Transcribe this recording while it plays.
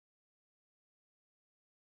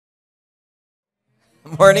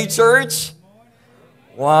Morning, church.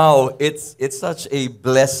 Wow, it's such a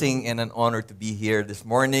blessing and an honor to be here this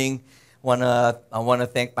morning. I wanna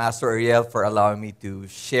thank Pastor Ariel for allowing me to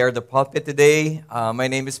share the pulpit today. My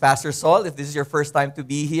name is Pastor Saul. If this is your first time to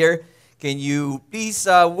be here, can you please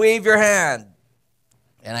wave your hand?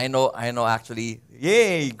 And I know. Actually,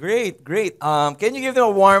 yay, great, great. Can you give them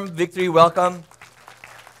a warm victory welcome?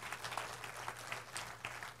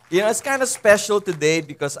 It's kind of special today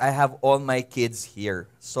because I have all my kids here.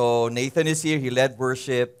 So Nathan is here. He led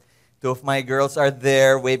worship. Two of my girls are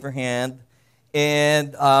there. Wave your hand.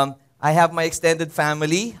 And I have my extended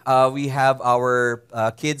family. We have our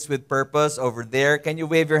kids with purpose over there. Can you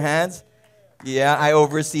wave your hands? Yeah, I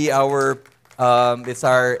oversee it's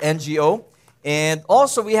our NGO. And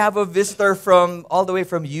also we have a visitor from all the way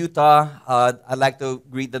from Utah. I'd like to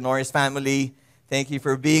greet the Norris family. Thank you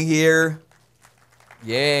for being here.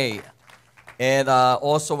 Yay. And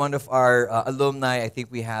also one of our alumni, I think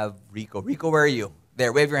we have Rico. Rico, where are you?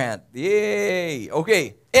 There, wave your hand. Yay.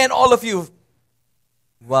 Okay. And all of you,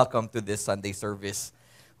 welcome to this Sunday service.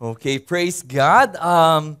 Okay, praise God.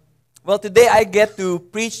 Well, today I get to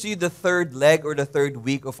preach to you the third leg or the third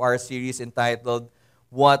week of our series entitled,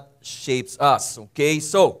 What Shapes Us? Okay,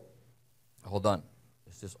 so, hold on.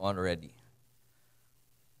 Is this on already?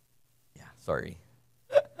 Yeah, sorry.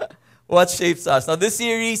 What shapes us? Now, this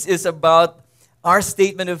series is about our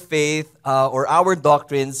statement of faith or our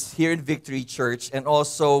doctrines here in Victory Church and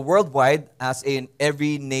also worldwide as in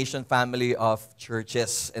every nation family of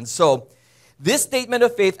churches. And so, this statement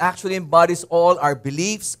of faith actually embodies all our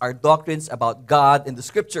beliefs, our doctrines about God in the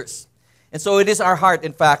Scriptures. And so, it is our heart,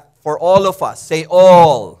 in fact, for all of us. Say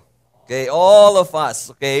all. Okay, all of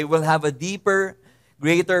us, okay, will have a deeper,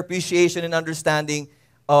 greater appreciation and understanding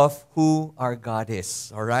of who our God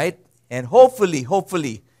is. All right? And hopefully,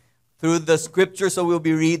 through the scriptures that we'll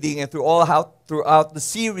be reading and throughout the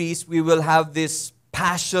series, we will have this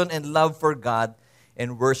passion and love for God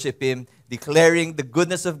and worship Him, declaring the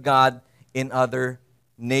goodness of God in other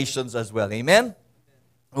nations as well. Amen?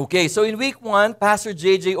 Okay, so in week 1, Pastor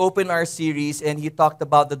JJ opened our series and he talked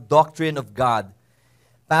about the doctrine of God.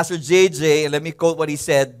 Pastor JJ, and let me quote what he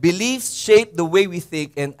said, beliefs shape the way we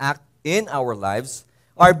think and act in our lives.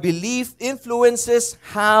 Our belief influences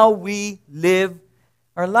how we live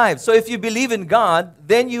our lives. So if you believe in God,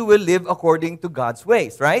 then you will live according to God's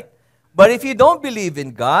ways, right? But if you don't believe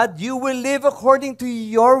in God, you will live according to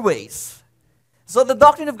your ways. So the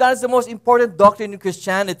doctrine of God is the most important doctrine in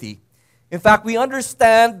Christianity. In fact, we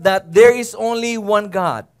understand that there is only one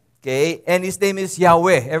God, okay? And His name is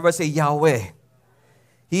Yahweh. Everybody say Yahweh.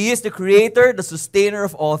 He is the creator, the sustainer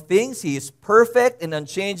of all things. He is perfect and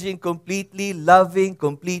unchanging, completely loving,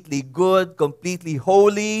 completely good, completely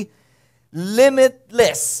holy,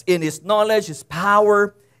 limitless in His knowledge, His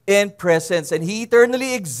power, and presence. And He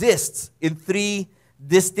eternally exists in 3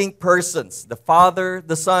 distinct persons, the Father,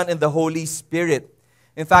 the Son, and the Holy Spirit.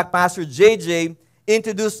 In fact, Pastor JJ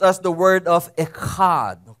introduced us the word of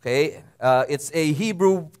echad, okay? It's a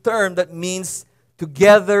Hebrew term that means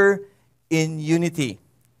together in unity.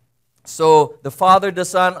 So, the Father, the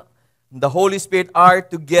Son, the Holy Spirit are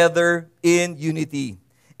together in unity.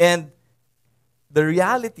 And the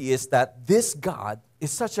reality is that this God is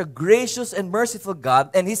such a gracious and merciful God,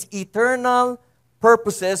 and His eternal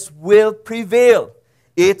purposes will prevail.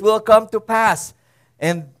 It will come to pass.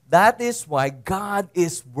 And that is why God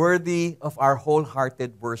is worthy of our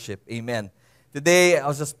wholehearted worship. Amen. Today, it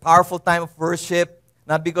was a powerful time of worship,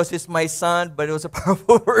 not because He's my son, but it was a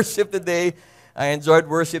powerful worship today. I enjoyed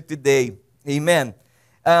worship today. Amen.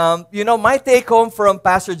 My take home from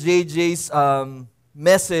Pastor JJ's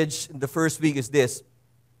message in the first week is this.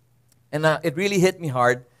 And it really hit me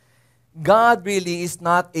hard. God really is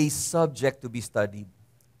not a subject to be studied.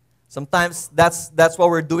 Sometimes that's what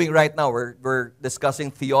we're doing right now. We're discussing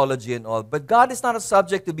theology and all. But God is not a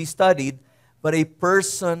subject to be studied, but a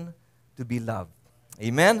person to be loved.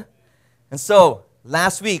 Amen? And so,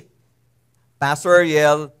 last week, Pastor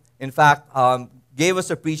Ariel, in fact, gave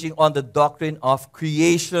us a preaching on the doctrine of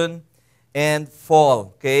creation and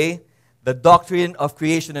fall, okay? The doctrine of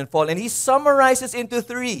creation and fall. And he summarizes into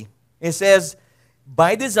 3. He says,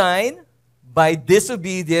 by design, by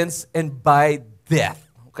disobedience, and by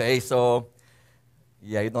death. Okay, so,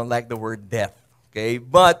 yeah, you don't like the word death, okay?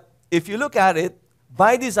 But if you look at it,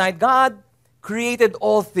 by design, God created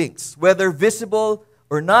all things, whether visible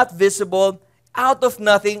or not visible, out of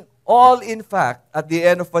nothing. All, in fact, at the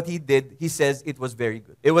end of what He did, He says it was very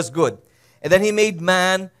good. It was good. And then He made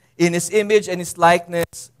man in His image and His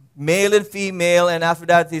likeness, male and female, and after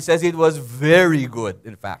that, He says it was very good,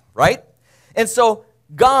 in fact, right? And so,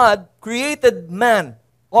 God created man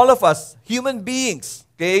all of us, human beings,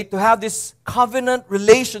 okay, to have this covenant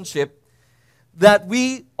relationship that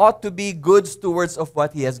we ought to be good stewards of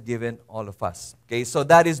what He has given all of us. Okay, so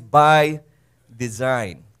that is by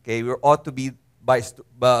design. Okay, we ought to be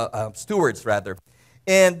stewards rather.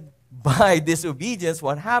 And by disobedience,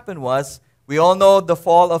 what happened was, we all know the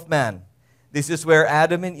fall of man. This is where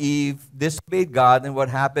Adam and Eve disobeyed God, and what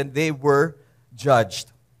happened? They were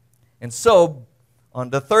judged. And so, on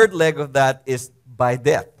the third leg of that is by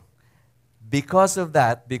death. Because of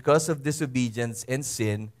that, because of disobedience and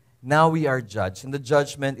sin, now we are judged. And the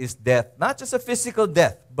judgment is death. Not just a physical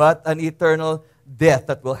death, but an eternal death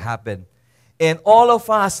that will happen. And all of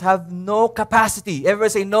us have no capacity. Everybody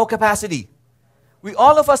say no capacity.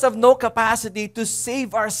 All of us have no capacity to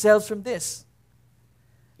save ourselves from this.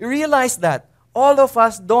 You realize that all of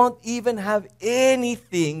us don't even have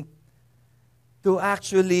anything to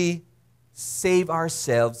actually save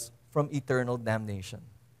ourselves from eternal damnation.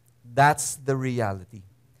 That's the reality.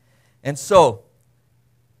 And so,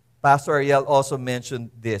 Pastor Ariel also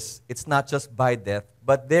mentioned this. It's not just by death,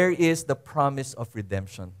 but there is the promise of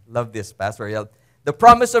redemption. Love this, Pastor Ariel. The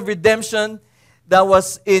promise of redemption that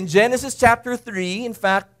was in Genesis chapter 3. In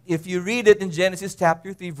fact, if you read it in Genesis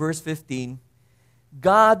chapter 3, verse 15,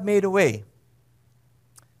 God made a way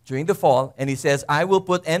during the fall, and He says, I will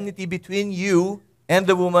put enmity between you and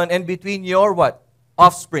the woman, and between your what?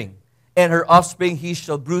 Offspring. And her offspring, he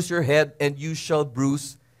shall bruise your head, and you shall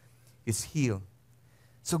bruise his heel.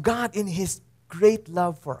 So God, in His great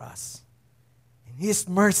love for us, in His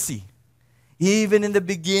mercy, even in the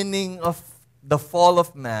beginning of the fall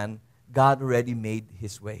of man, God already made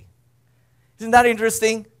His way. Isn't that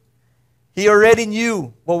interesting? He already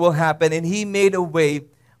knew what will happen, and He made a way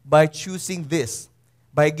by choosing this,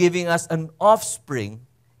 by giving us an offspring.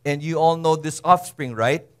 And you all know this offspring,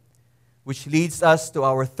 right? Which leads us to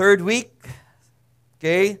our third week,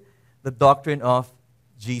 okay? The doctrine of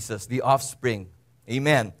Jesus, the offspring.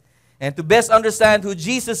 Amen. And to best understand who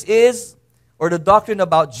Jesus is, or the doctrine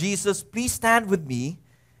about Jesus, please stand with me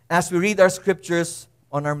as we read our scriptures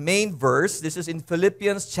on our main verse. This is in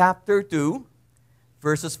Philippians chapter 2,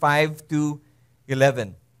 verses 5 to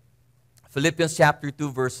 11. Philippians chapter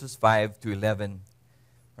 2, verses 5 to 11.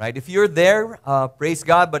 Right? If you're there, praise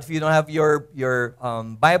God. But if you don't have your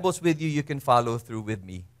Bibles with you, you can follow through with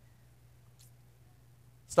me.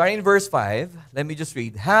 Starting in verse 5, let me just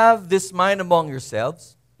read. Have this mind among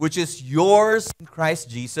yourselves, which is yours in Christ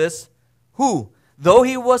Jesus, who, though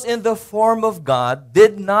He was in the form of God,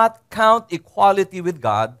 did not count equality with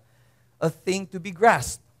God a thing to be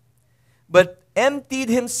grasped, but emptied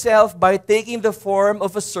Himself by taking the form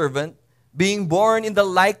of a servant, being born in the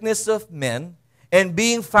likeness of men, and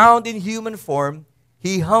being found in human form,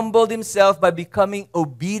 He humbled Himself by becoming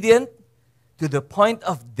obedient to the point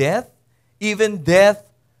of death, even death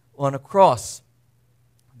on a cross.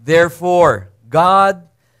 Therefore, God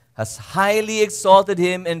has highly exalted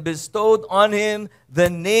Him and bestowed on Him the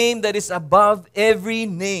name that is above every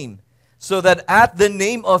name, so that at the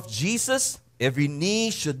name of Jesus, every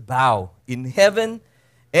knee should bow in heaven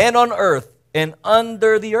and on earth and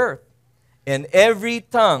under the earth, and every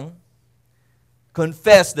tongue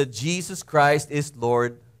confess that Jesus Christ is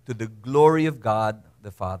Lord, to the glory of God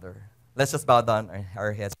the Father. Let's just bow down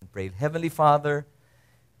our heads and pray. Heavenly Father,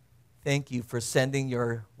 thank You for sending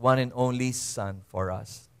Your one and only Son for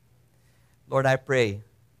us. Lord, I pray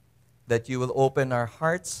that You will open our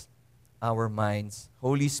hearts, our minds.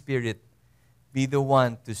 Holy Spirit, be the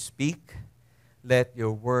one to speak. Let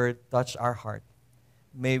Your word touch our heart.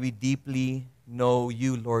 May we deeply know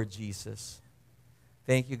You, Lord Jesus.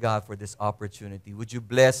 Thank You, God, for this opportunity. Would You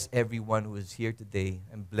bless everyone who is here today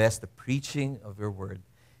and bless the preaching of Your word.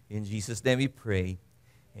 In Jesus' name we pray.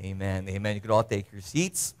 Amen. Amen. You can all take your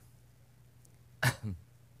seats.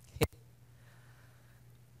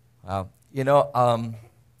 Wow. You know,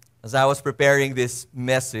 as I was preparing this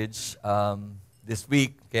message this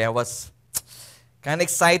week, okay, I was kind of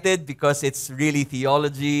excited because it's really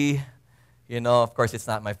theology. You know, of course, it's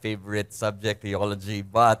not my favorite subject, theology,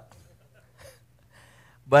 but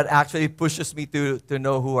actually pushes me to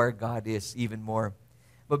know who our God is even more.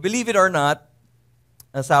 But believe it or not,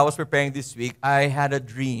 as I was preparing this week, I had a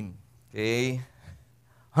dream, okay,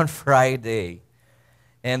 on Friday.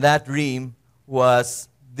 And that dream was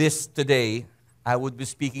this today. I would be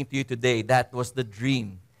speaking to you today. That was the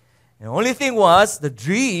dream. And the only thing was, the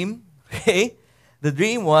dream, okay, the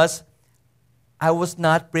dream was, I was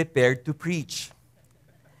not prepared to preach.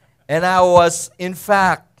 And I was, in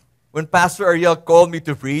fact, when Pastor Ariel called me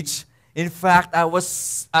to preach, in fact, I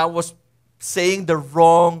was saying the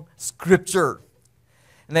wrong scripture.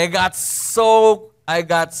 And I got so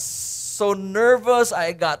so nervous.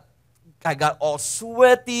 I got all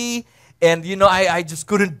sweaty. And, I just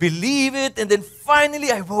couldn't believe it. And then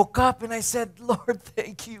finally I woke up and I said, Lord,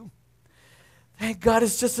 thank you. Thank God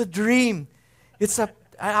it's just a dream.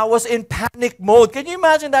 I was in panic mode. Can you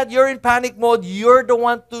imagine that? You're in panic mode. You're the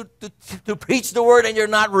one to preach the word and you're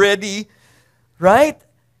not ready. Right?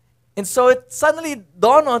 And so it suddenly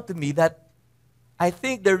dawned onto me that I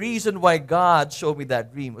think the reason why God showed me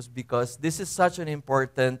that dream was because this is such an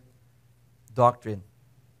important doctrine.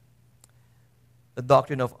 The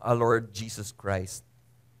doctrine of our Lord Jesus Christ.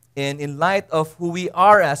 And in light of who we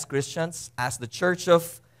are as Christians, as a church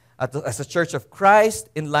of Christ,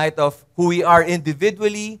 in light of who we are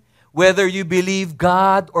individually, whether you believe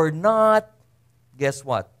God or not, guess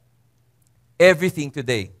what? Everything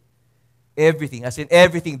today, everything, as in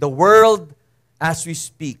everything, the world as we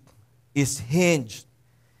speak is hinged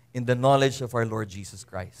in the knowledge of our Lord Jesus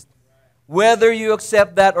Christ. Whether you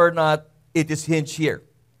accept that or not, it is hinged here.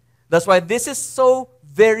 That's why this is so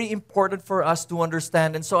very important for us to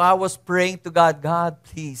understand. And so I was praying to God, God,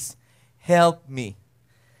 please help me.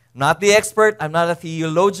 Not the expert, I'm not a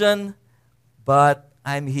theologian, but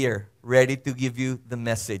I'm here, ready to give you the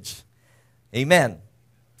message. Amen.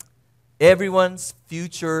 Everyone's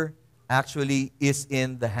future actually is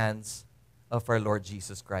in the hands of our Lord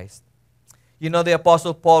Jesus Christ. You know, the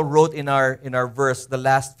Apostle Paul wrote in our verse, the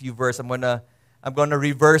last few verses, I'm going to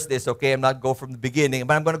reverse this, okay? I'm not go from the beginning,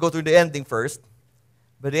 but I'm going to go through the ending first.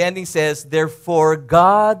 But the ending says, therefore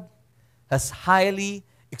God has highly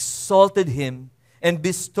exalted him and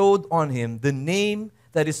bestowed on him the name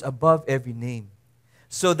that is above every name,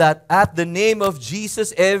 so that at the name of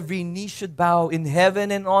Jesus every knee should bow in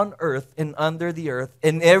heaven and on earth and under the earth,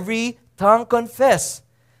 and every tongue confess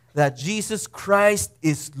that Jesus Christ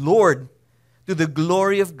is Lord, to the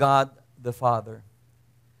glory of God the Father.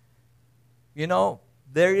 You know,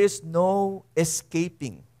 there is no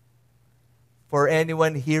escaping for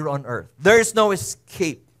anyone here on earth. There is no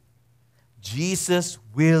escape. Jesus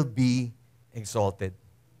will be exalted.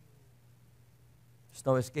 There's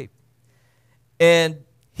no escape. And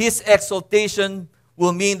his exaltation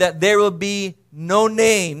will mean that there will be no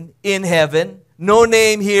name in heaven, no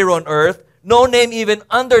name here on earth, no name even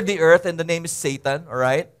under the earth, and the name is Satan, all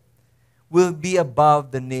right, will be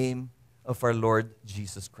above the name of our Lord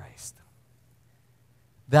Jesus Christ.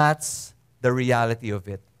 That's the reality of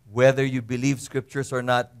it. Whether you believe scriptures or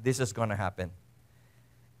not, this is going to happen.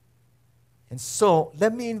 And so,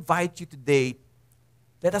 let me invite you today,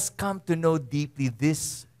 let us come to know deeply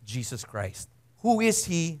this Jesus Christ. Who is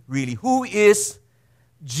he really? Who is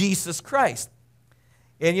Jesus Christ?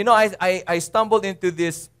 And you know, I stumbled into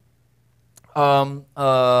this, not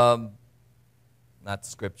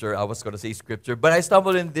scripture, I was going to say scripture, but I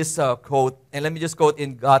stumbled in this quote, and let me just quote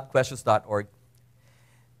in godquestions.org.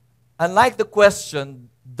 Unlike the question,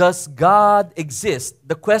 does God exist?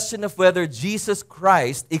 The question of whether Jesus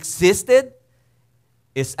Christ existed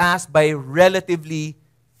is asked by relatively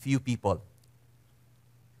few people.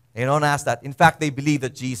 They don't ask that. In fact, they believe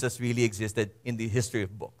that Jesus really existed in the history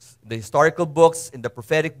of books. The historical books, in the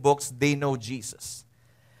prophetic books, they know Jesus.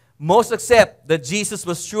 Most accept that Jesus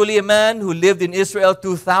was truly a man who lived in Israel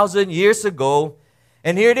 2,000 years ago.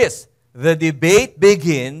 And here it is. The debate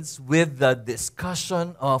begins with the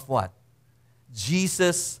discussion of what?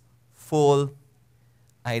 Jesus' full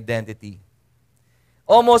identity.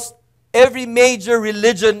 Almost every major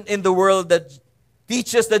religion in the world that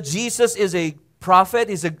teaches that Jesus is a prophet,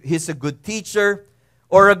 he's a good teacher,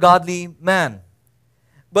 or a godly man.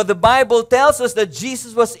 But the Bible tells us that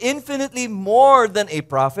Jesus was infinitely more than a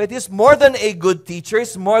prophet. He's more than a good teacher.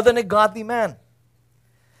 He's more than a godly man.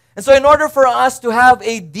 And so in order for us to have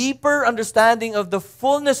a deeper understanding of the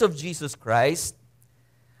fullness of Jesus Christ,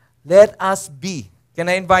 let us be, can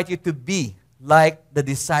I invite you to be like the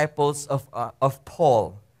disciples of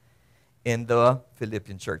Paul in the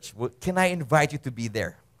Philippian church? Can I invite you to be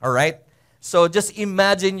there? All right? So just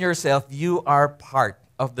imagine yourself, you are part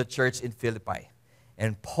of the church in Philippi.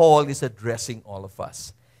 And Paul is addressing all of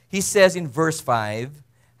us. He says in verse 5,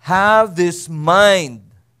 have this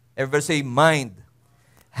mind. Everybody say mind.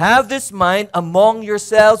 Have this mind among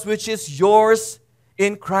yourselves, which is yours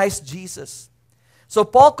in Christ Jesus. So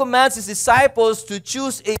Paul commands his disciples to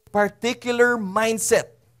choose a particular mindset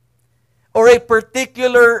or a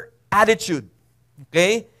particular attitude.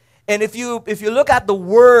 Okay? And if you look at the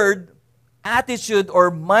word attitude or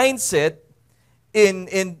mindset,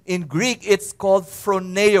 in Greek, it's called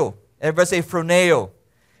phroneo. Everybody say phroneo.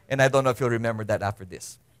 And I don't know if you'll remember that after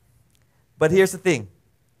this. But here's the thing.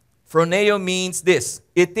 Phroneo means this.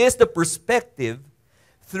 It is the perspective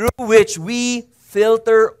through which we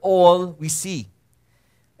filter all we see.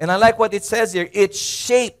 And I like what it says here. It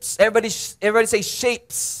shapes. Everybody say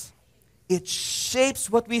shapes. It shapes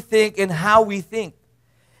what we think and how we think.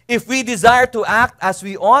 If we desire to act as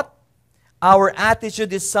we ought, our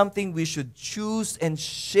attitude is something we should choose and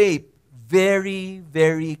shape very,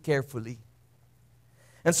 very carefully.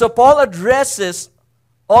 And so Paul addresses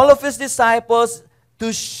all of his disciples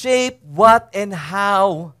to shape what and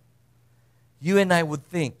how you and I would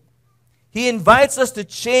think. He invites us to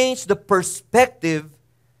change the perspective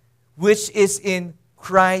which is in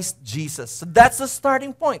Christ Jesus. So that's the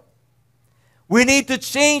starting point. We need to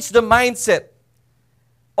change the mindset.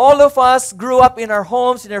 All of us grew up in our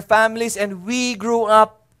homes, in our families, and we grew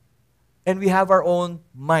up and we have our own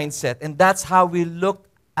mindset. And that's how we look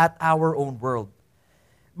at our own world.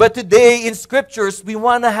 But today in Scriptures, we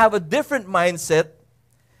want to have a different mindset.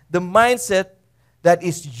 The mindset that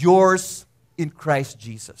is yours in Christ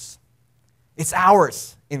Jesus. It's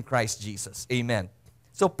ours in Christ Jesus. Amen.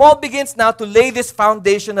 So Paul begins now to lay this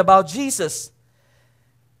foundation about Jesus.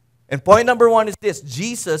 And point number one is this.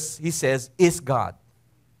 Jesus, he says, is God.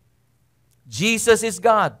 Jesus is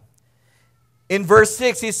God. In verse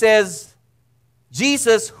 6, he says,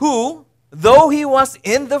 Jesus, who, though he was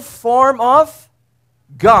in the form of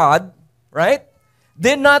God, right,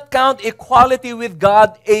 did not count equality with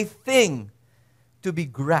God a thing to be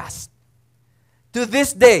grasped. To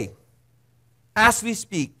this day, as we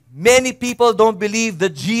speak, many people don't believe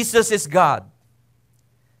that Jesus is God.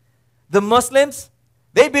 The Muslims,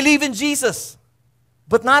 they believe in Jesus,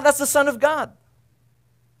 but not as the Son of God.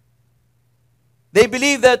 They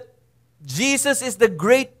believe that Jesus is the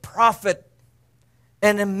great prophet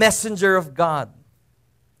and a messenger of God.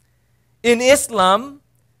 In Islam,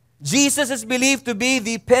 Jesus is believed to be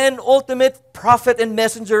the penultimate prophet and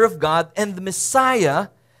messenger of God and the Messiah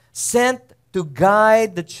sent to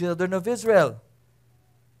guide the children of Israel,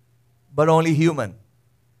 but only human.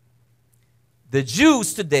 The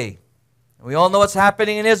Jews today, we all know what's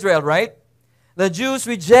happening in Israel, right? The Jews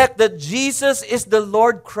reject that Jesus is the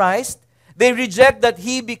Lord Christ. They reject that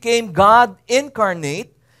He became God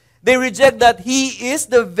incarnate. They reject that He is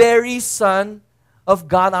the very Son of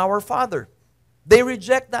God our Father. They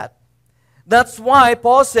reject that. That's why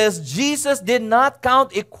Paul says Jesus did not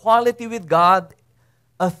count equality with God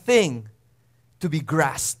a thing to be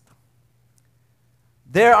grasped.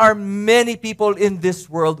 There are many people in this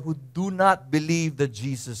world who do not believe that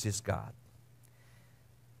Jesus is God.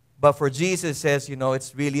 But for Jesus, it says,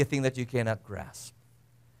 it's really a thing that you cannot grasp.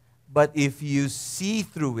 But if you see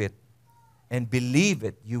through it and believe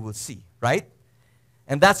it, you will see, right?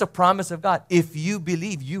 And that's a promise of God. If you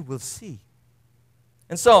believe, you will see.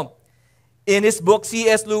 And so, in his book,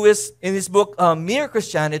 C.S. Lewis, in his book, Mere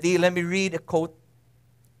Christianity, let me read a quote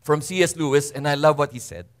from C.S. Lewis, and I love what he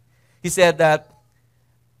said. He said that,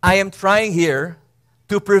 I am trying here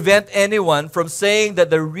to prevent anyone from saying that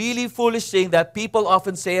the really foolish thing that people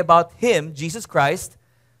often say about Him, Jesus Christ.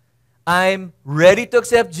 I'm ready to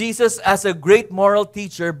accept Jesus as a great moral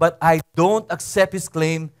teacher, but I don't accept His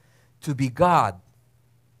claim to be God.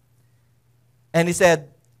 And he said,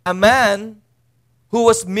 a man who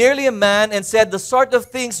was merely a man and said the sort of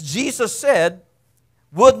things Jesus said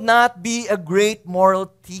would not be a great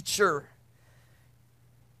moral teacher.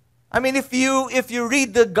 I mean, if you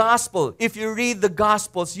read the gospel, if you read the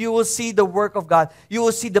gospels, you will see the work of God. You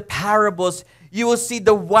will see the parables. You will see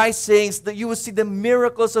the wise sayings. You will see the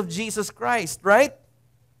miracles of Jesus Christ, right?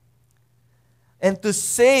 And to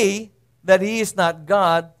say that He is not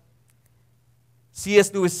God,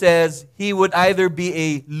 C.S. Lewis says he would either be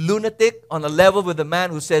a lunatic on a level with the man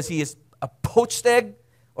who says he is a poached egg,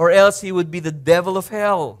 or else he would be the devil of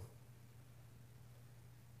hell.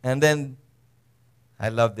 And then, I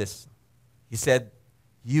love this. He said,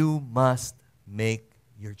 you must make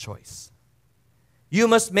your choice. You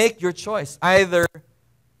must make your choice. Either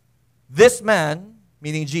this man,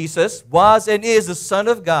 meaning Jesus, was and is the Son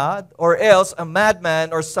of God, or else a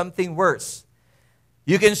madman or something worse.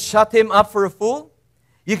 You can shut Him up for a fool.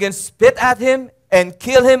 You can spit at Him and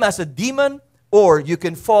kill Him as a demon, or you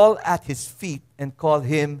can fall at His feet and call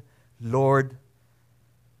Him Lord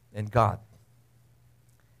and God.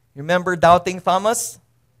 Remember doubting Thomas?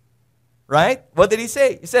 Right? What did he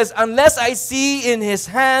say? He says, unless I see in His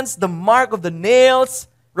hands the mark of the nails,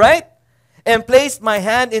 right? And place my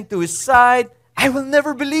hand into His side, I will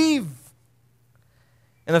never believe.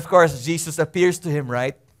 And of course, Jesus appears to him,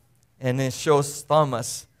 right? And it shows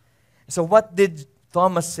Thomas. So what did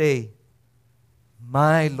Thomas say?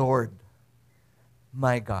 My Lord,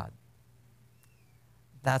 my God.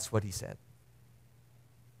 That's what he said.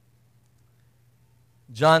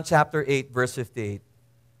 John chapter 8, verse 58.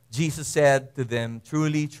 Jesus said to them,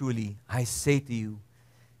 truly, truly, I say to you,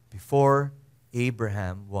 Before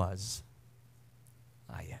Abraham was,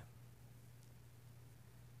 I am.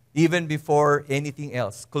 Even before anything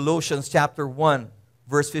else. Colossians chapter 1,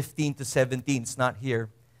 verse 15 to 17. It's not here.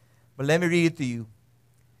 But let me read it to you.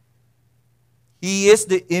 He is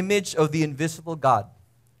the image of the invisible God,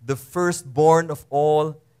 the firstborn of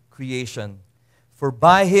all creation. For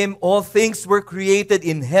by him all things were created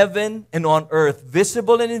in heaven and on earth,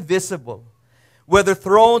 visible and invisible. Whether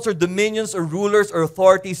thrones or dominions or rulers or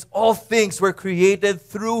authorities, all things were created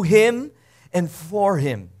through him and for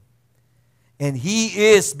him. And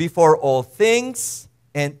he is before all things,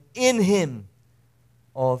 and in him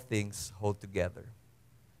all things hold together.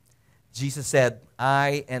 Jesus said,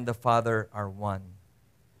 I and the Father are one.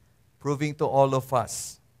 Proving to all of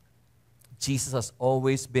us, Jesus has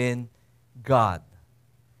always been God.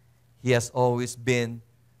 He has always been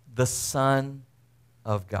the Son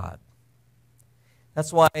of God.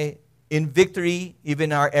 That's why in Victory,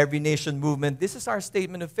 even our Every Nation movement, this is our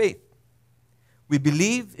statement of faith. We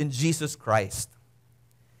believe in Jesus Christ.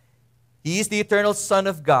 He is the eternal Son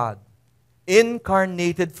of God,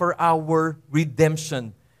 incarnated for our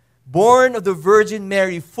redemption. Born of the Virgin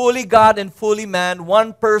Mary, fully God and fully man,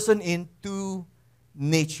 one person in two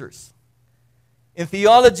natures. In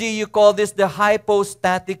theology, you call this the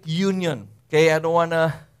hypostatic union. Okay, I don't want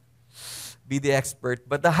to be the expert,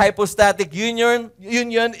 but the hypostatic union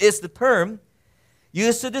is the term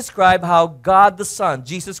used to describe how God the Son,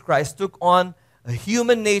 Jesus Christ, took on a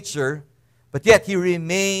human nature, but yet He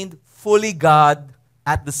remained fully God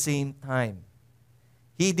at the same time.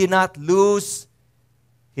 He did not lose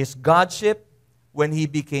His Godship when He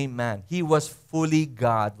became man. He was fully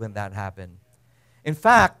God when that happened. In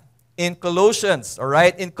fact, in Colossians,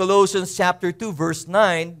 in Colossians chapter 2, verse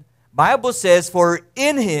 9, Bible says, for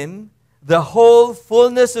in Him the whole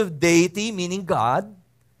fullness of deity, meaning God,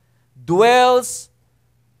 dwells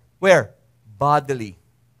where? Bodily.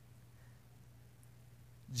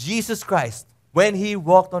 Jesus Christ, when He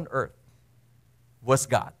walked on earth, was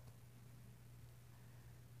God.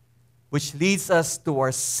 Which leads us to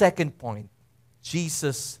our second point.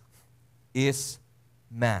 Jesus is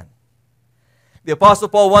man. The Apostle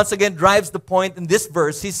Paul once again drives the point in this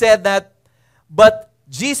verse. He said that, but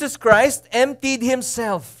Jesus Christ emptied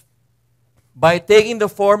Himself by taking the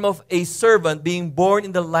form of a servant, being born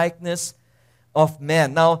in the likeness of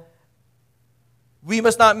man. Now, we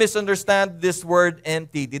must not misunderstand this word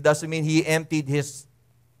emptied. It doesn't mean He emptied His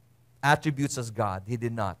attributes as God. He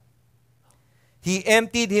did not. He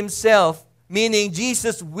emptied Himself, meaning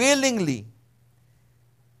Jesus willingly,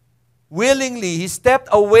 He stepped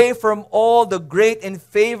away from all the great and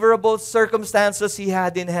favorable circumstances He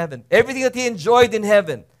had in heaven. Everything that He enjoyed in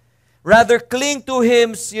heaven. Rather cling to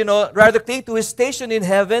His station in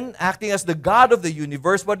heaven, acting as the God of the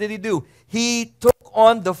universe. What did He do? He took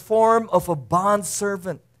on the form of a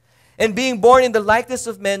bondservant. And being born in the likeness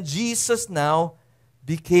of men, Jesus now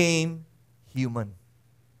became human.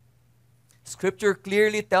 Scripture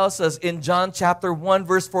clearly tells us in John chapter 1,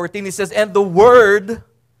 verse 14, it says, and the Word,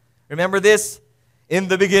 remember this? In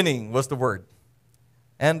the beginning was the Word.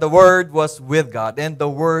 And the Word was with God. And the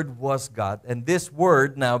Word was God. And this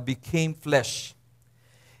Word now became flesh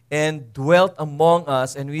and dwelt among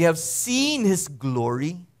us. And we have seen His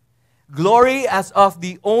glory. Glory as of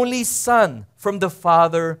the only Son from the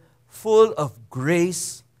Father, full of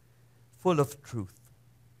grace, full of truth.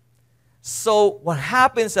 So what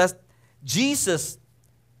happens as Jesus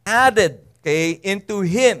added into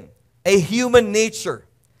Him a human nature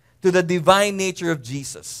to the divine nature of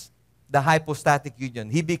Jesus, the hypostatic union.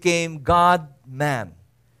 He became God-man.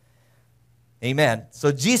 Amen.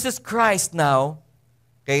 So Jesus Christ now,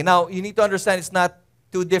 now you need to understand it's not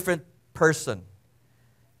two different persons.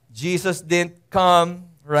 Jesus didn't come,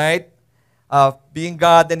 being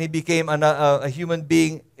God, then He became a human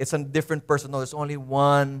being. It's a different person. No, it's only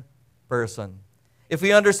one person. If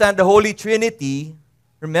we understand the Holy Trinity,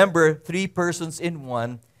 remember, three persons in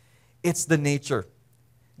one, it's the nature.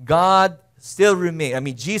 God still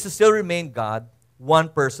remained, Jesus still remained God, one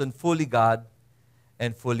person, fully God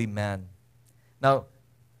and fully man. Now,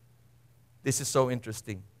 this is so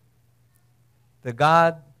interesting. The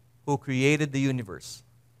God who created the universe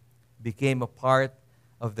became a part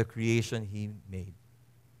of the creation He made.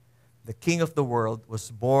 The King of the world was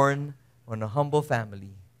born on a humble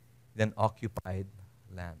family, then occupied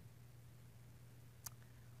land.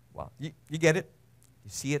 Wow. You get it? You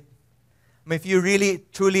see it? If you really,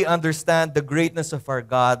 truly understand the greatness of our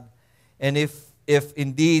God, and if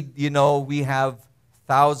indeed, we have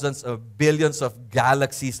thousands of billions of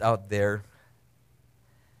galaxies out there,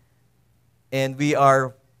 and we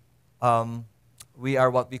are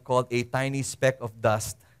what we call a tiny speck of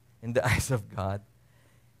dust in the eyes of God.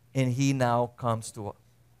 And He now comes to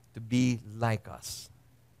be like us.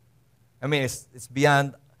 I mean, it's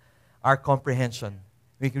beyond our comprehension.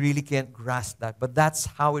 We really can't grasp that. But that's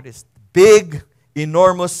how it is. Big,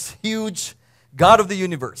 enormous, huge God of the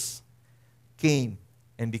universe came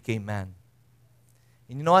and became man.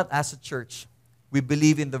 And you know what? As a church, we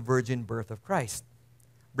believe in the virgin birth of Christ.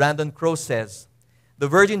 Brandon Crowe says, the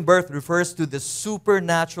virgin birth refers to the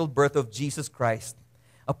supernatural birth of Jesus Christ,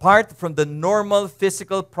 apart from the normal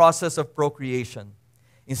physical process of procreation.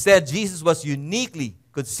 Instead, Jesus was uniquely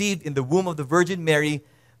conceived in the womb of the Virgin Mary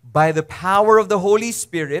by the power of the Holy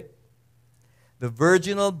Spirit. The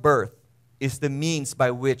virginal birth is the means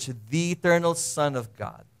by which the eternal Son of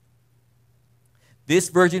God. This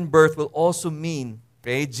virgin birth will also mean,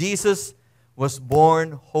 Jesus was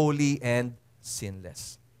born holy and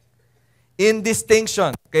sinless. In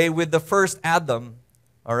distinction, with the first Adam,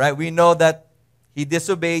 all right, we know that he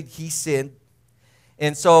disobeyed, he sinned.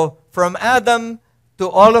 And so, from Adam to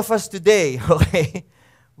all of us today,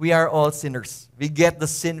 we are all sinners. We get the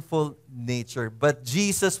sinful nature. But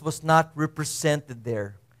Jesus was not represented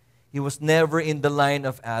there. He was never in the line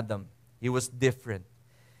of Adam. He was different.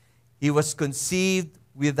 He was conceived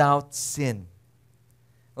without sin.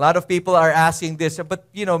 A lot of people are asking this, but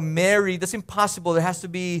Mary, that's impossible. There has to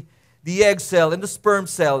be the egg cell and the sperm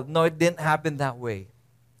cell. No, it didn't happen that way.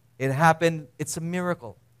 It happened, it's a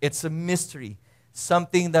miracle. It's a mystery.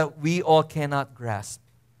 Something that we all cannot grasp.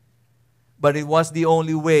 But it was the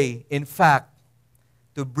only way, in fact,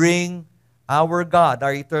 to bring our God,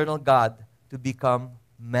 our eternal God, to become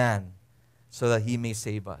man so that He may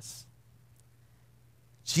save us.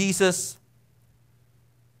 Jesus,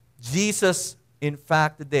 in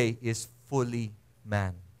fact, today is fully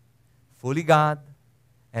man. Fully God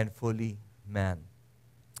and fully man.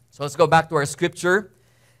 So let's go back to our scripture.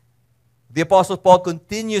 The Apostle Paul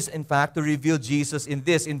continues, in fact, to reveal Jesus in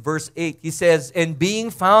verse 8. He says, and being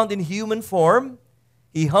found in human form,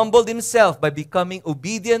 He humbled Himself by becoming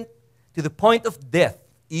obedient to the point of death,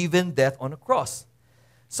 even death on a cross.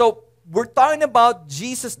 So, we're talking about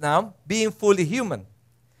Jesus now being fully human.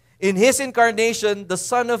 In His incarnation, the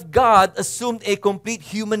Son of God assumed a complete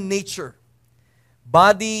human nature.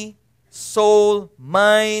 Body, soul,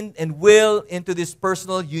 mind, and will into this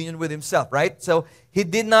personal union with Himself, right? So, He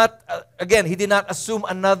did not, He did not assume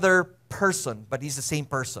another person, but He's the same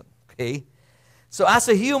person, okay? So, as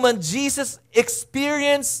a human, Jesus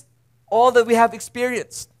experienced all that we have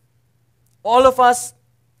experienced. All of us,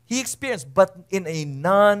 He experienced, but in a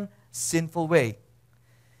non-sinful way.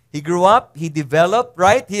 He grew up, He developed,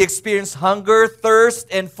 right? He experienced hunger, thirst,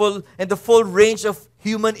 and the full range of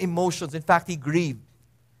human emotions. In fact, He grieved.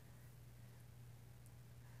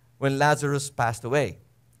 When Lazarus passed away,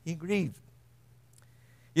 He grieved.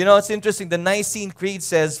 It's interesting. The Nicene Creed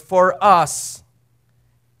says, for us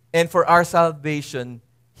and for our salvation,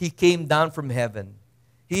 He came down from heaven.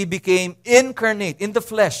 He became incarnate in the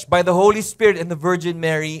flesh by the Holy Spirit and the Virgin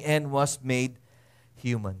Mary and was made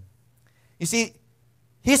human. You see,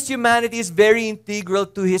 His humanity is very integral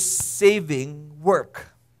to His saving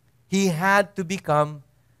work. He had to become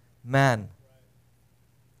man.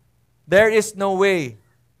 There is no way.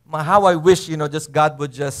 How I wish, just God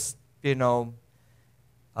would just,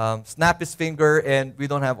 snap His finger and we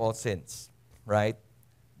don't have all sins, right?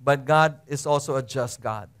 But God is also a just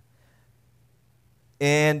God.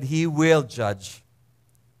 And He will judge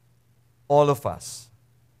all of us.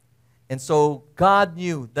 And so God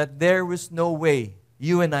knew that there was no way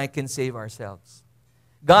you and I can save ourselves.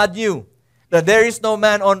 God knew that there is no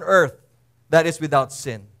man on earth that is without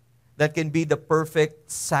sin, that can be the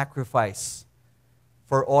perfect sacrifice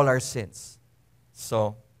for all our sins.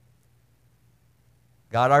 So,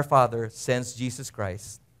 God our Father sends Jesus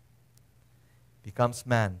Christ, becomes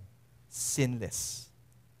man, sinless,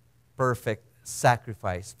 perfect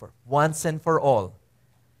sacrifice for once and for all.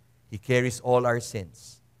 He carries all our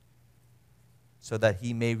sins so that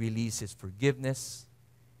He may release His forgiveness.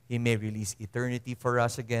 He may release eternity for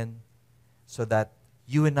us again so that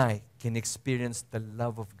you and I can experience the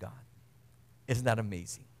love of God. Isn't that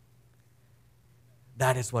amazing?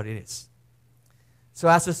 That is what it is. So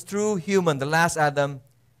as a true human, the last Adam,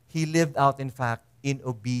 he lived out, in fact, in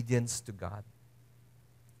obedience to God.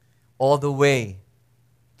 All the way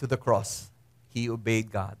to the cross, he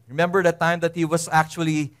obeyed God. Remember the time that he was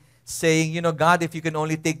actually saying, God, if you can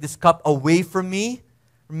only take this cup away from me.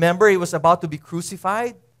 Remember, he was about to be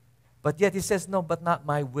crucified. But yet he says, no, but not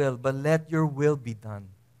my will, but let your will be done.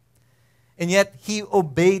 And yet he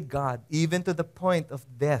obeyed God, even to the point of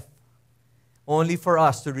death. Only for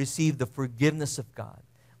us to receive the forgiveness of God.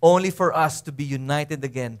 Only for us to be united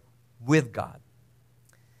again with God.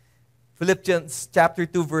 Philippians chapter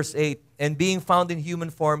 2, verse 8. And being found in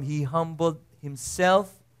human form, he humbled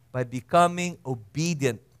himself by becoming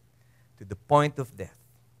obedient to the point of death,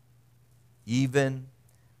 even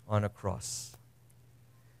on a cross.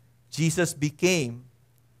 Jesus became,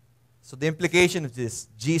 so the implication of this,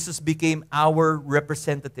 Jesus became our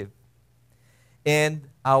representative and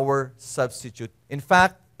our substitute. In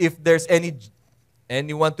fact, if there's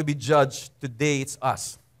anyone to be judged today, it's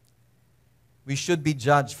us. We should be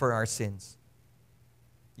judged for our sins.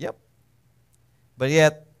 Yep. But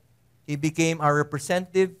yet, he became our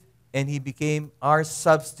representative and he became our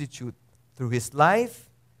substitute through his life,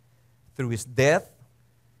 through his death,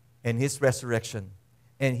 and his resurrection.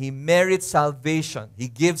 And he merits salvation. He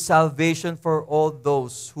gives salvation for all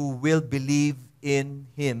those who will believe in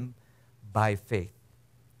him by faith.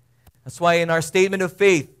 That's why in our statement of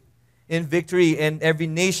faith, in Victory and Every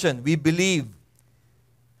Nation, we believe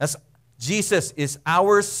as Jesus is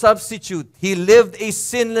our substitute. He lived a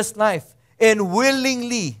sinless life and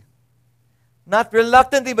willingly, not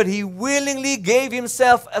reluctantly, but he willingly gave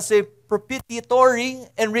himself as a propitiatory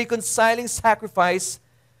and reconciling sacrifice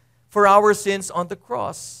for our sins on the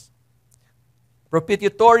cross.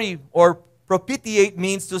 Propitiatory or propitiate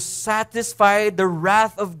means to satisfy the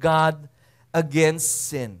wrath of God against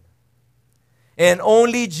sin. And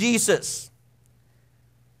only Jesus,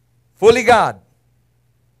 fully God,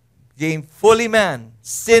 became fully man,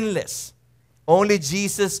 sinless. Only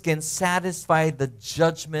Jesus can satisfy the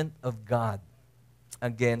judgment of God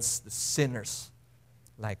against the sinners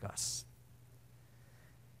like us.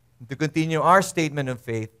 And to continue our statement of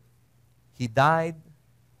faith, he died,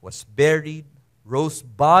 was buried, rose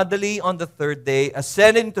bodily on the third day,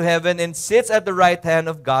 ascended into heaven, and sits at the right hand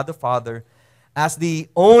of God the Father as the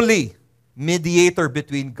only mediator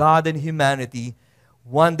between God and humanity.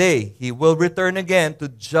 One day, he will return again to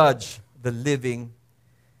judge the living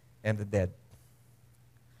and the dead.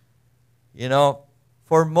 You know,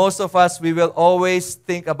 for most of us, we will always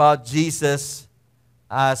think about Jesus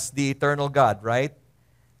as the eternal God, right?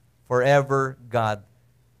 Forever God.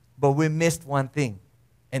 But we missed one thing.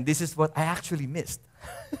 And this is what I actually missed.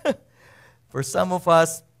 For some of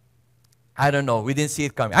us, I don't know, we didn't see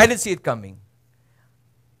it coming. I didn't see it coming.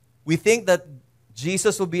 We think that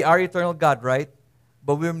Jesus will be our eternal God, right?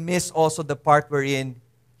 But we miss also the part wherein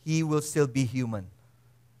he will still be human.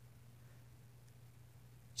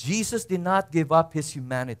 Jesus did not give up his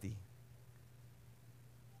humanity.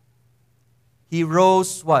 He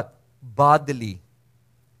rose what? Bodily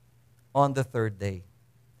on the third day.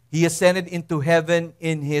 He ascended into heaven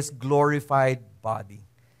in his glorified body.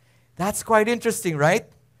 That's quite interesting, right?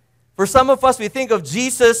 For some of us, we think of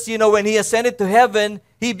Jesus, when he ascended to heaven,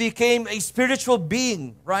 he became a spiritual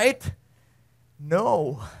being, right?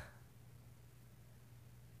 No.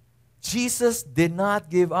 Jesus did not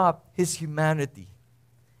give up his humanity.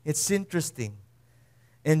 It's interesting.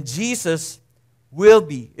 And Jesus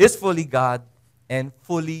is fully God and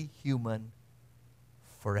fully human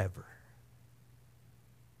forever.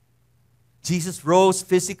 Jesus rose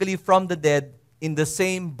physically from the dead in the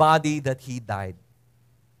same body that he died.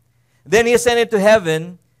 Then he ascended to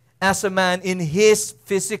heaven as a man in his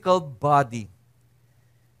physical body.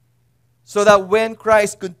 So that when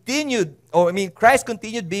Christ continued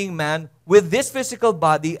being man with this physical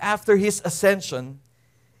body after his ascension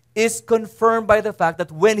is confirmed by the fact that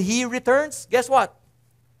when he returns, guess what?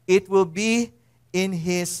 It will be in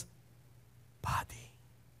his body.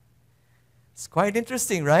 It's quite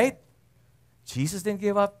interesting, right? Jesus didn't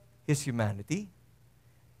give up his humanity.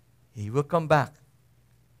 He will come back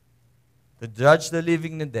to judge the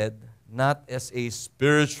living and the dead, not as a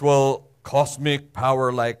spiritual, cosmic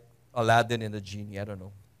power like Aladdin and the genie. I don't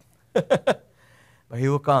know. But he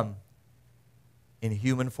will come in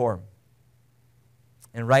human form.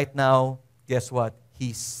 And right now, guess what?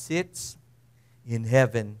 He sits in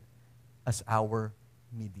heaven as our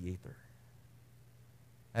mediator.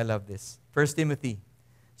 I love this. 1 Timothy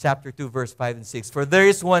chapter 2, verse 5 and 6. For there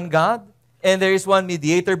is one God, and there is one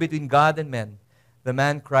mediator between God and men, the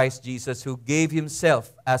man Christ Jesus, who gave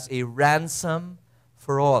himself as a ransom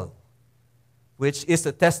for all, which is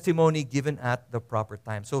the testimony given at the proper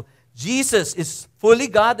time. So Jesus is fully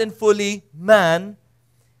God and fully man,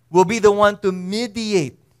 will be the one to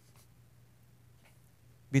mediate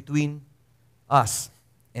between us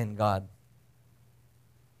and God.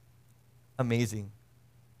 Amazing.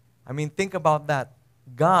 I mean, think about that.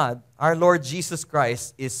 God, our Lord Jesus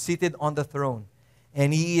Christ, is seated on the throne,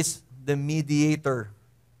 and he is the mediator.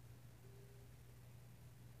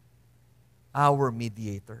 Our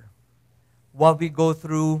mediator. What we go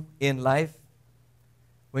through in life,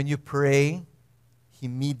 when you pray, he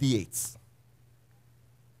mediates.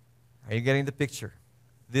 Are you getting the picture?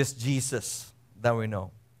 This Jesus that we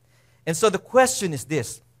know. And so the question is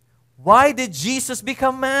this: why did Jesus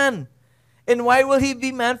become man? And why will he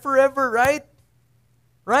be man forever, right?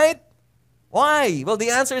 Right? Why? Well, the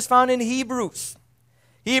answer is found in Hebrews.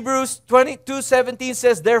 Hebrews 22:17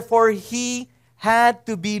 says, therefore he had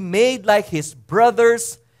to be made like his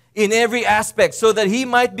brothers in every aspect, so that he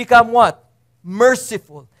might become what?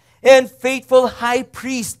 Merciful and faithful high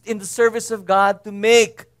priest in the service of God to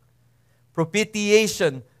make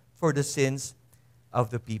propitiation for the sins of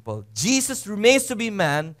the people. Jesus remains to be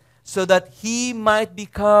man so that he might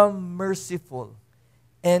become merciful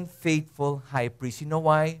and faithful high priest. You know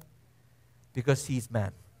why? Because he's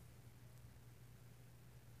man.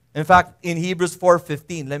 In fact, in Hebrews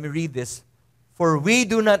 4:15, let me read this. For we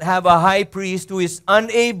do not have a high priest who is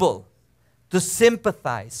unable to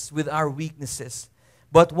sympathize with our weaknesses,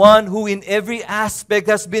 but one who in every aspect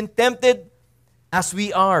has been tempted as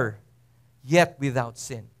we are, yet without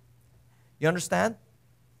sin. You understand?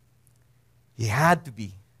 He had to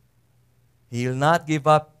be. He will not give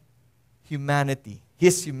up humanity,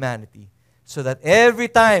 his humanity, so that every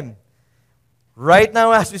time, right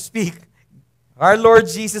now as we speak, our Lord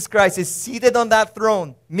Jesus Christ is seated on that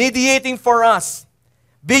throne, mediating for us,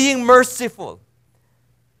 being merciful.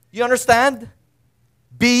 You understand?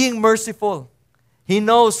 Being merciful. He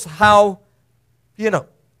knows how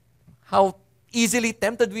easily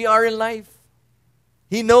tempted we are in life.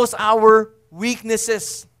 He knows our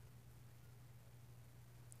weaknesses.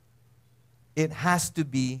 It has to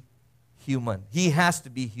be human. He has to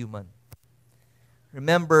be human.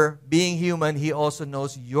 Remember, being human, he also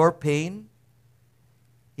knows your pain.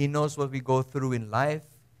 He knows what we go through in life.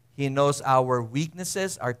 He knows our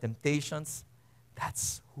weaknesses, our temptations.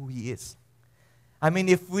 That's who he is. I mean,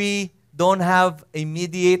 if we don't have a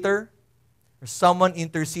mediator or someone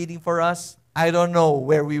interceding for us, I don't know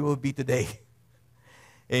where we will be today.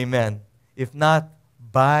 Amen. If not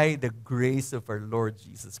by the grace of our Lord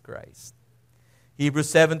Jesus Christ. Hebrews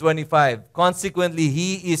 7:25. Consequently,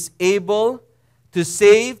 he is able to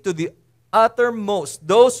save to the uttermost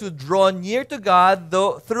those who draw near to God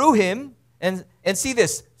through him. And see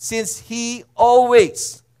this, since he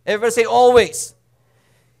always, everybody say always.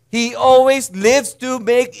 He always lives to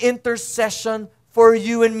make intercession for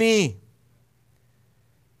you and me.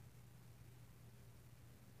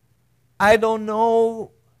 I don't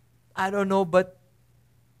know, but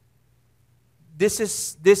this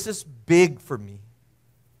is big for me.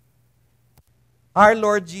 Our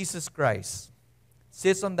Lord Jesus Christ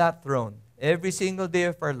sits on that throne every single day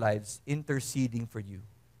of our lives, interceding for you.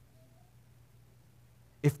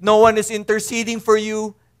 If no one is interceding for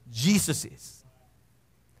you, Jesus is.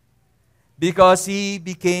 Because he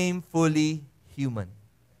became fully human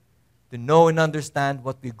to know and understand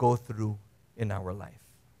what we go through in our life.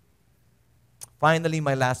 Finally,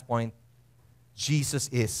 my last point, Jesus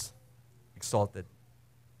is exalted.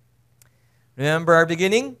 Remember our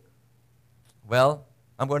beginning? Well,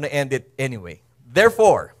 I'm going to end it anyway.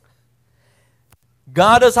 Therefore,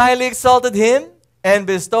 God has highly exalted him and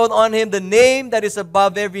bestowed on him the name that is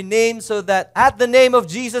above every name, so that at the name of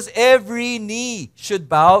Jesus every knee should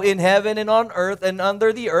bow in heaven and on earth and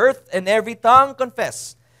under the earth, and every tongue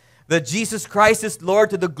confess that Jesus Christ is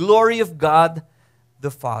Lord, to the glory of God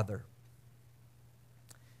the Father.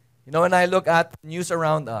 You know, when I look at news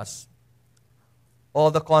around us,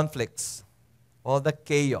 all the conflicts, all the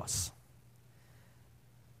chaos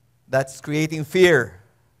that's creating fear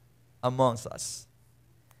amongst us,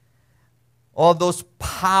 all those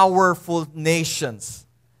powerful nations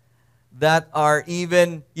that are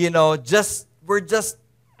even,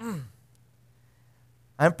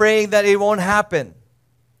 I'm praying that it won't happen.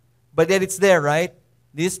 But yet it's there, right?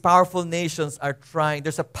 These powerful nations are trying.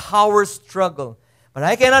 There's a power struggle. But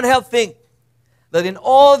I cannot help think that in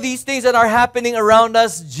all these things that are happening around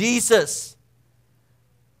us, Jesus,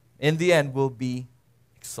 in the end, will be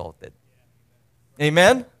exalted.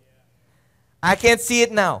 Amen? I can't see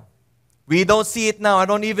it now. We don't see it now. I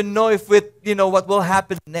don't even know what will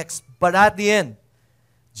happen next. But at the end,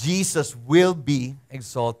 Jesus will be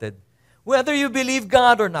exalted. Whether you believe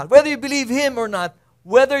God or not, whether you believe him or not,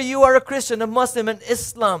 whether you are a Christian, a Muslim, an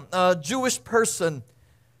Islam, a Jewish person,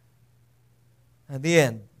 at the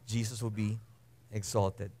end, Jesus will be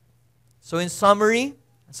exalted. So in summary,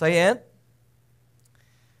 as I end,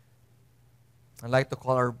 I'd like to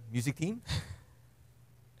call our music team.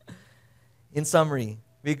 In summary,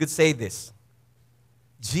 we could say this: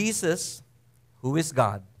 Jesus, who is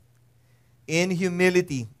God, in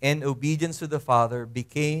humility and obedience to the Father,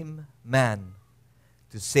 became man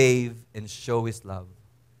to save and show his love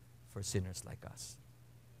for sinners like us.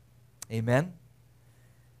 Amen?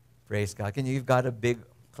 Praise God. Can you give God a big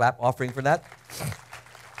clap offering for that?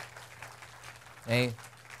 Hey,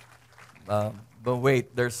 but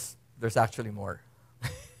wait, there's actually more.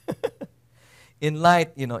 In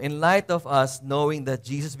light of us knowing that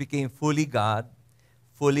Jesus became fully God,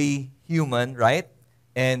 fully human, right?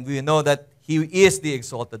 And we know that He is the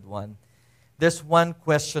exalted one. There's one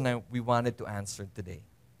question we wanted to answer today.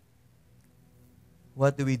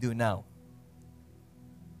 What do we do now?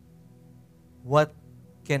 What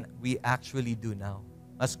can we actually do now?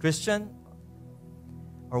 As Christian?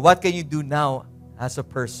 Or what can you do now as a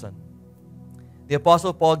person? The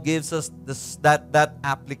Apostle Paul gives us that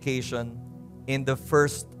application in the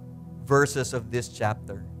first verses of this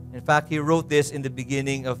chapter. In fact, he wrote this in the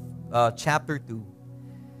beginning of chapter 2.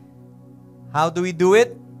 How do we do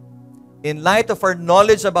it? In light of our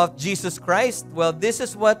knowledge about Jesus Christ, well, this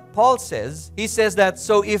is what Paul says. He says that,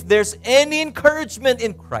 so if there's any encouragement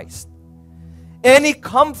in Christ, any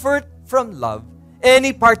comfort from love,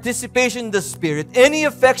 any participation in the Spirit, any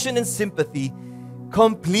affection and sympathy,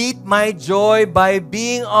 complete my joy by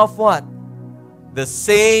being of what? The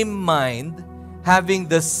same mind, having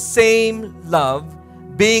the same love,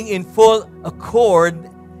 being in full accord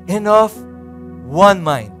and of one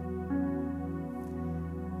mind.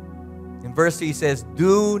 In verse 3 he says,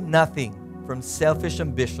 do nothing from selfish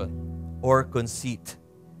ambition or conceit,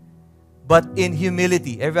 but in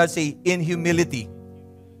humility. Everybody say, in humility.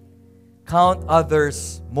 Count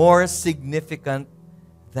others more significant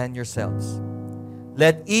than yourselves.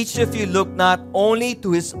 Let each of you look not only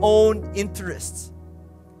to his own interests,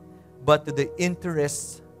 but to the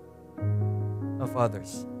interests of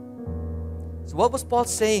others. So what was Paul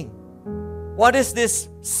saying? What is this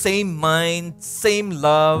same mind, same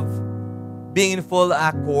love, being in full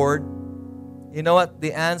accord? You know what?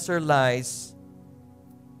 The answer lies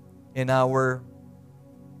in our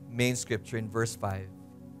main scripture in verse 5.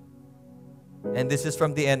 And this is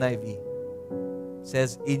from the NIV. It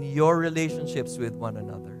says, in your relationships with one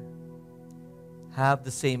another, have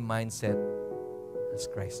the same mindset as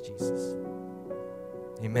Christ Jesus.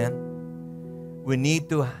 Amen? We need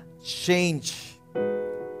to change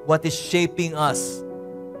what is shaping us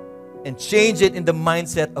and change it in the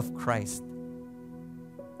mindset of Christ.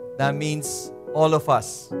 That means all of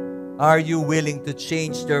us. Are you willing to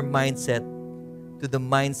change your mindset to the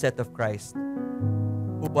mindset of Christ,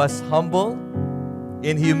 who was humble,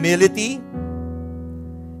 in humility,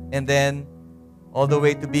 and then all the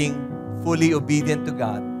way to being fully obedient to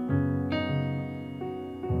God?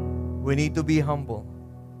 We need to be humble.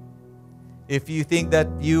 If you think that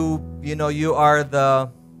you are the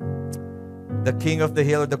king of the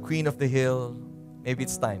hill or the queen of the hill, maybe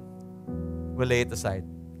it's time. We'll lay it aside.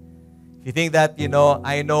 If you think that,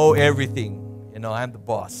 I know everything, I'm the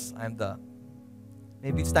boss,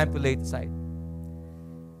 maybe it's time to lay it aside.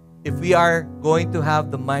 If we are going to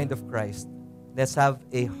have the mind of Christ, let's have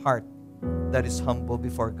a heart that is humble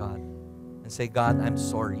before God and say, God, I'm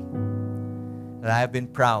sorry that I have been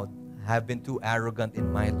proud, I have been too arrogant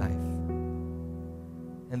in my life.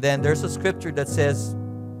 And then there's a scripture that says,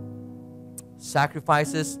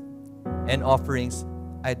 sacrifices and offerings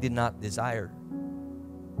I did not desire,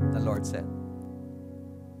 the Lord said.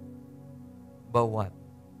 But what?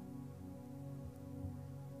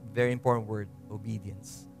 Very important word,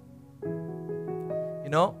 obedience.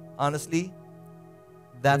 Honestly,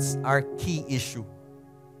 that's our key issue.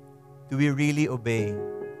 Do we really obey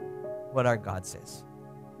what our God says?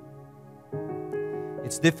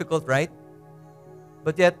 It's difficult, right?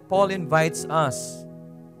 But yet, Paul invites us,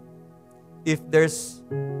 if there's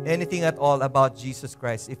anything at all about Jesus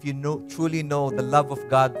Christ, if you truly know the love of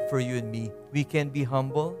God for you and me, we can be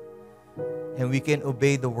humble and we can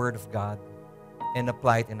obey the Word of God and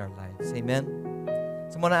apply it in our lives. Amen?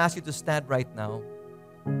 So I'm going to ask you to stand right now.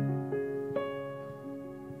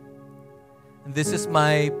 And this is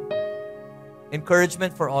my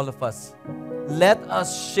encouragement for all of us. Let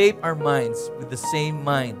us shape our minds with the same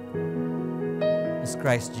mind as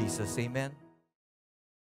Christ Jesus. Amen.